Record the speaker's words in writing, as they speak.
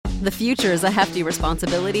The future is a hefty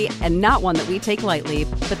responsibility and not one that we take lightly,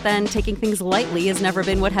 but then taking things lightly has never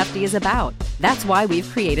been what Hefty is about. That's why we've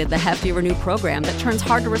created the Hefty Renew program that turns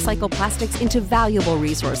hard-to-recycle plastics into valuable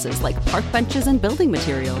resources like park benches and building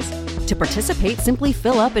materials. To participate, simply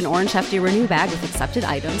fill up an orange Hefty Renew bag with accepted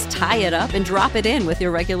items, tie it up, and drop it in with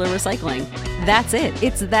your regular recycling. That's it.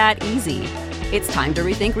 It's that easy. It's time to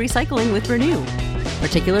rethink recycling with Renew.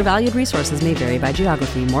 Particular valued resources may vary by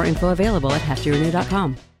geography. More info available at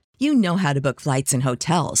heftyrenew.com. You know how to book flights and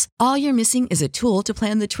hotels. All you're missing is a tool to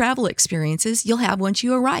plan the travel experiences you'll have once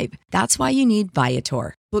you arrive. That's why you need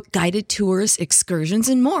Viator. Book guided tours, excursions,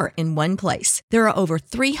 and more in one place. There are over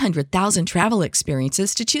 300,000 travel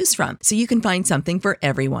experiences to choose from, so you can find something for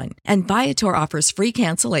everyone. And Viator offers free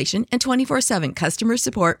cancellation and 24/7 customer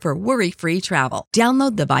support for worry-free travel.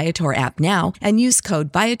 Download the Viator app now and use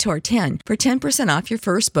code Viator10 for 10% off your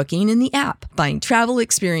first booking in the app. Find travel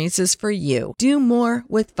experiences for you. Do more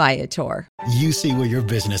with Viator. You see where your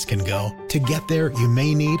business can go. To get there, you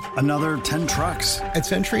may need another 10 trucks. At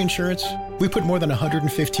Century Insurance, we put more than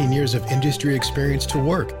 115 years of industry experience to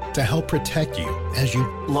work to help protect you as you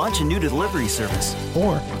launch a new delivery service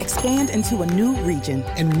or expand into a new region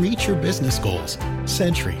and reach your business goals.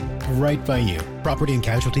 Century, right by you. Property and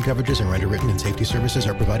casualty coverages and underwritten and safety services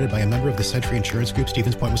are provided by a member of the Century Insurance Group,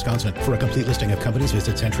 Stevens Point, Wisconsin. For a complete listing of companies,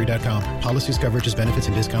 visit Century.com. Policies, coverages, benefits,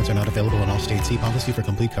 and discounts are not available in all states. See policy for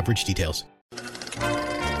complete coverage details.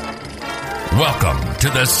 Welcome to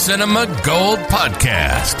the Cinema Gold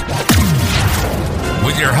Podcast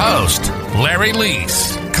with your host, Larry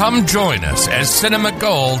Leese. Come join us as Cinema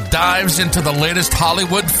Gold dives into the latest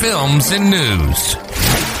Hollywood films and news.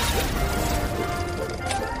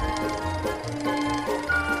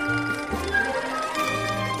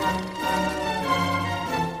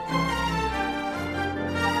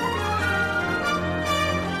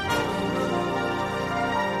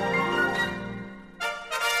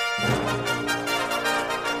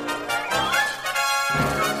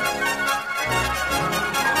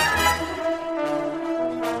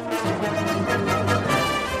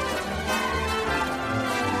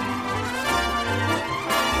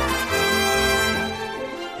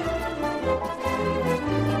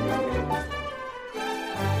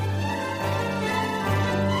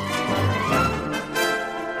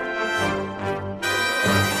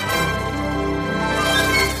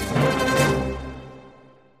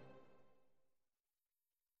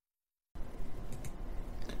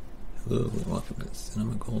 Hello and welcome to the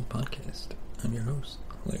Cinema Gold Podcast. I'm your host,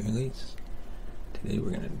 Larry Leese. Today we're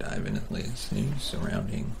going to dive into the latest news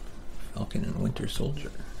surrounding Falcon and Winter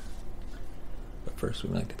Soldier. But first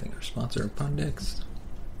we'd like to thank our sponsor, Poddex.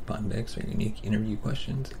 Poddex are unique interview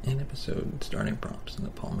questions and episode starting prompts in the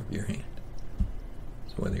palm of your hand.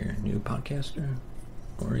 So whether you're a new podcaster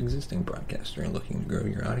or existing broadcaster looking to grow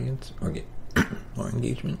your audience or get more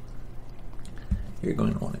engagement, you're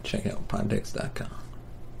going to want to check out poddex.com.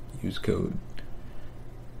 Use code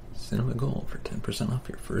CinemaGold for 10% off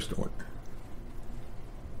your first order.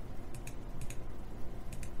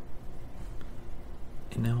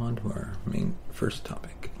 And now on to our main first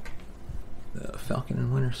topic. The Falcon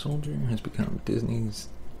and Winter Soldier has become Disney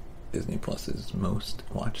Plus's most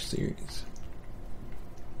watched series.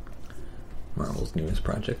 Marvel's newest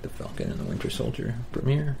project, The Falcon and the Winter Soldier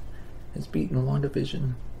premiere, has beaten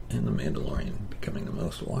WandaVision and The Mandalorian, becoming the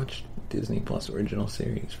most watched Disney Plus original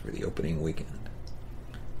series for the opening weekend.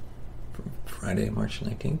 From Friday, March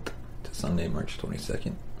 19th to Sunday, March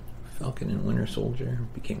 22nd, Falcon and Winter Soldier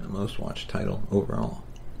became the most watched title overall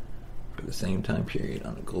for the same time period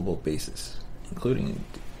on a global basis, including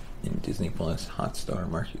in Disney Plus Hotstar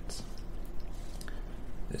markets.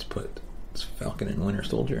 This puts Falcon and Winter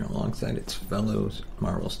Soldier alongside its fellow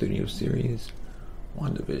Marvel Studios series,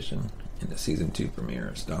 WandaVision, and the Season 2 premiere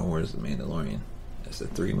of Star Wars The Mandalorian as the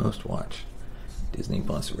three most watched Disney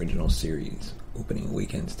Plus original series opening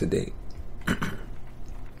weekends to date. The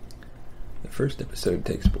first episode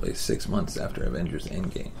takes place 6 months after Avengers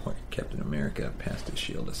Endgame, where Captain America passed his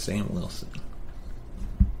shield to Sam Wilson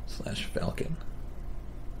 / Falcon.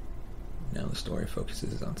 Now the story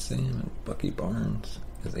focuses on Sam and Bucky Barnes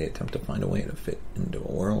as they attempt to find a way to fit into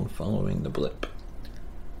a world following the blip.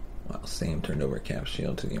 While Sam turned over Cap's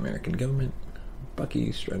shield to the American government,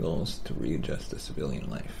 Bucky struggles to readjust to civilian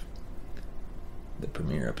life. The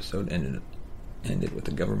premiere episode ended with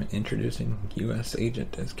the government introducing U.S.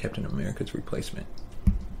 agent as Captain America's replacement.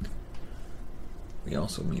 We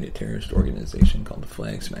also meet a terrorist organization called the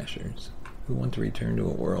Flag Smashers, who want to return to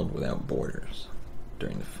a world without borders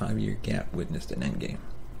during the 5-year gap witnessed in Endgame.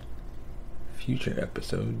 Future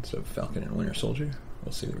episodes of Falcon and Winter Soldier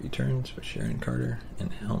will see the returns for Sharon Carter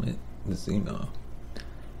and Helmut Zemo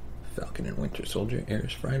Falcon and Winter Soldier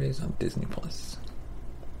airs Fridays on Disney+.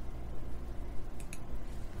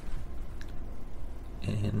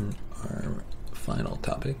 And our final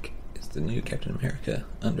topic is the new Captain America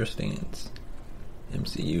understands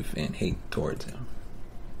MCU fan hate towards him.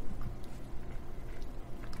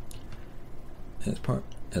 As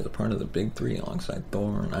a part of the Big Three alongside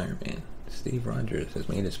Thor and Iron Man, Steve Rogers has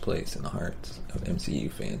made his place in the hearts of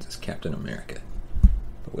MCU fans as Captain America.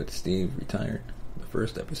 But with Steve retired, the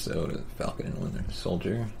first episode of Falcon and Winter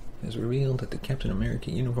Soldier has revealed that the Captain America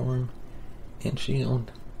uniform and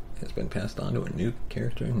shield has been passed on to a new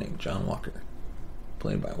character named John Walker,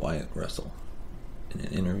 played by Wyatt Russell. In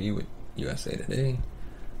an interview with USA Today,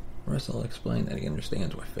 Russell explained that he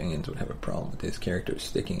understands why fans would have a problem with his character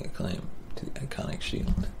sticking a claim to the iconic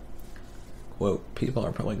shield. Quote, people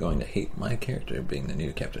are probably going to hate my character being the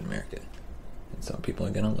new Captain America, and some people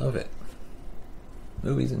are going to love it.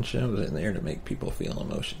 Movies and shows are there to make people feel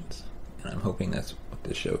emotions, and I'm hoping that's what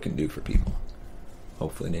this show can do for people.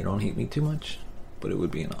 Hopefully they don't hate me too much, but it would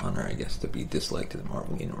be an honor, I guess, to be disliked in the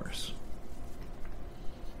Marvel Universe.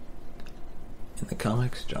 In the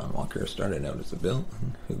comics, John Walker started out as a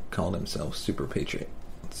villain who called himself Super Patriot,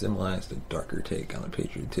 and symbolized a darker take on the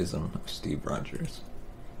patriotism of Steve Rogers.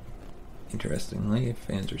 Interestingly,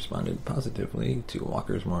 fans responded positively to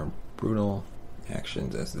Walker's more brutal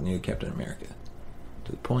actions as the new Captain America,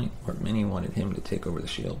 to the point where many wanted him to take over the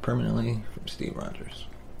shield permanently from Steve Rogers.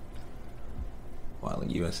 While a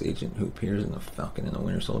U.S. agent who appears in the Falcon and the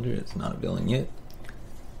Winter Soldier is not a villain yet,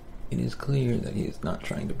 it is clear that he is not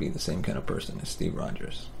trying to be the same kind of person as Steve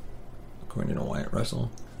Rogers. According to Wyatt Russell,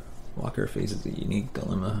 Walker faces a unique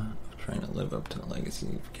dilemma of trying to live up to the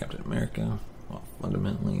legacy of Captain America while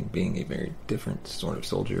fundamentally being a very different sort of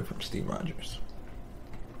soldier from Steve Rogers.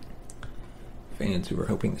 Fans who were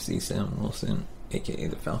hoping to see Sam Wilson, aka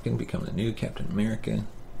the Falcon, become the new Captain America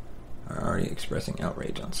are already expressing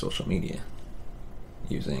outrage on social media,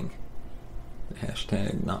 using the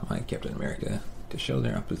hashtag #NotMyCaptainAmerica to show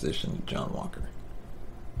their opposition to John Walker.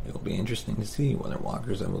 It will be interesting to see whether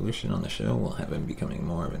Walker's evolution on the show will have him becoming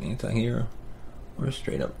more of an anti-hero or a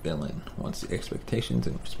straight-up villain once the expectations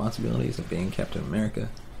and responsibilities of being Captain America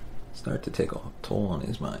start to take a toll on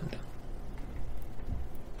his mind.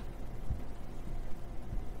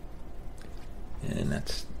 And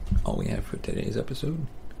that's all we have for today's episode.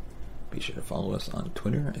 Be sure to follow us on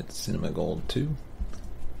Twitter at CinemaGold2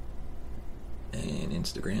 and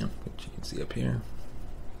Instagram, which you can see up here.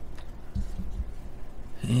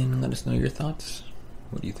 And let us know your thoughts.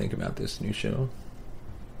 What do you think about this new show?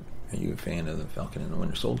 Are you a fan of the Falcon and the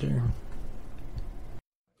Winter Soldier?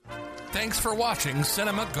 Thanks for watching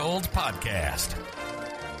Cinema Gold Podcast.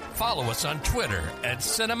 Follow us on Twitter at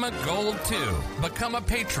CinemaGold2. Become a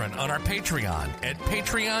patron on our Patreon at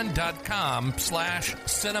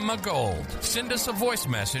patreon.com/CinemaGold. Send us a voice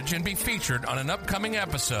message and be featured on an upcoming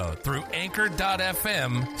episode through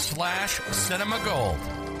anchor.fm/CinemaGold.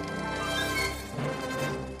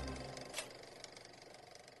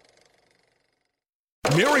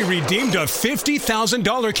 Mary redeemed a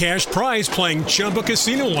 $50,000 cash prize playing Chumba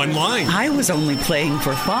Casino online. I was only playing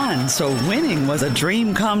for fun, so winning was a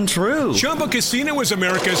dream come true. Chumba Casino is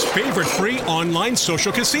America's favorite free online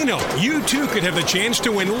social casino. You too could have the chance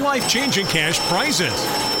to win life-changing cash prizes.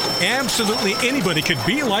 Absolutely anybody could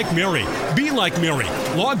be like Mary. Be like Mary.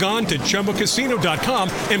 Log on to ChumbaCasino.com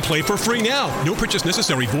and play for free now. No purchase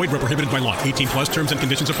necessary. Void where prohibited by law. 18 plus terms and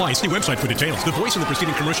conditions apply. See website for details. The voice in the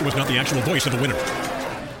preceding commercial was not the actual voice of the winner.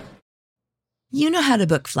 You know how to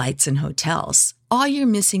book flights and hotels. All you're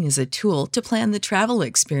missing is a tool to plan the travel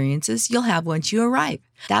experiences you'll have once you arrive.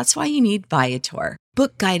 That's why you need Viator.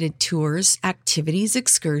 Book guided tours, activities,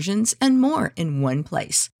 excursions, and more in one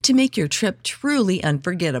place to make your trip truly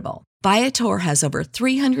unforgettable. Viator has over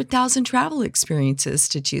 300,000 travel experiences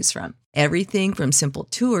to choose from. Everything from simple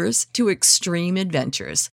tours to extreme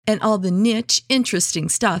adventures and all the niche, interesting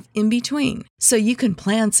stuff in between. So you can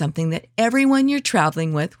plan something that everyone you're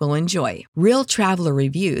traveling with will enjoy. Real traveler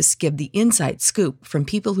reviews give the inside scoop from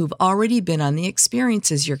people who've already been on the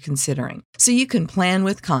experiences you're considering. So you can plan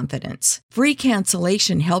with confidence. Free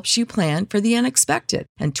cancellation helps you plan for the unexpected.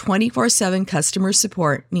 And 24/7 customer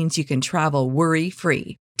support means you can travel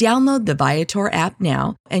worry-free. Download the Viator app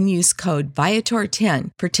now and use code Viator10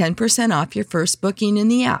 for 10% off your first booking in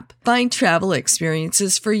the app. Find travel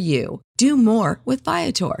experiences for you. Do more with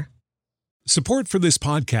Viator. Support for this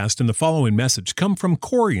podcast and the following message come from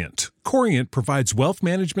Corient. Corient provides wealth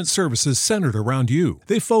management services centered around you.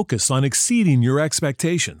 They focus on exceeding your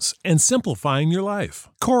expectations and simplifying your life.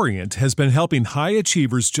 Corient has been helping high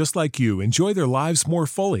achievers just like you enjoy their lives more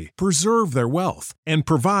fully, preserve their wealth, and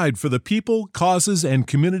provide for the people, causes, and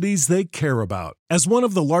communities they care about. As one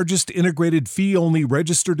of the largest integrated fee-only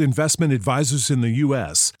registered investment advisors in the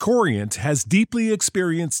U.S., Corient has deeply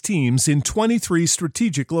experienced teams in 23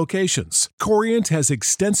 strategic locations. Corient has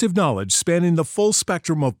extensive knowledge spanning the full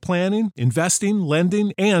spectrum of planning, investing,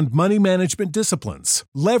 lending, and money management disciplines.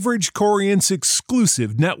 Leverage Corient's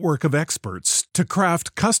exclusive network of experts to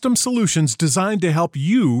craft custom solutions designed to help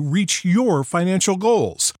you reach your financial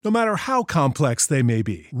goals, no matter how complex they may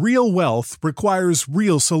be. Real wealth requires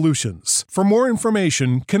real solutions. For more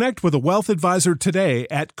information, connect with a wealth advisor today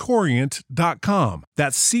at Corient.com.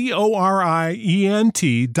 That's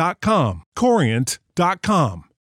Corient.com. Corient.com.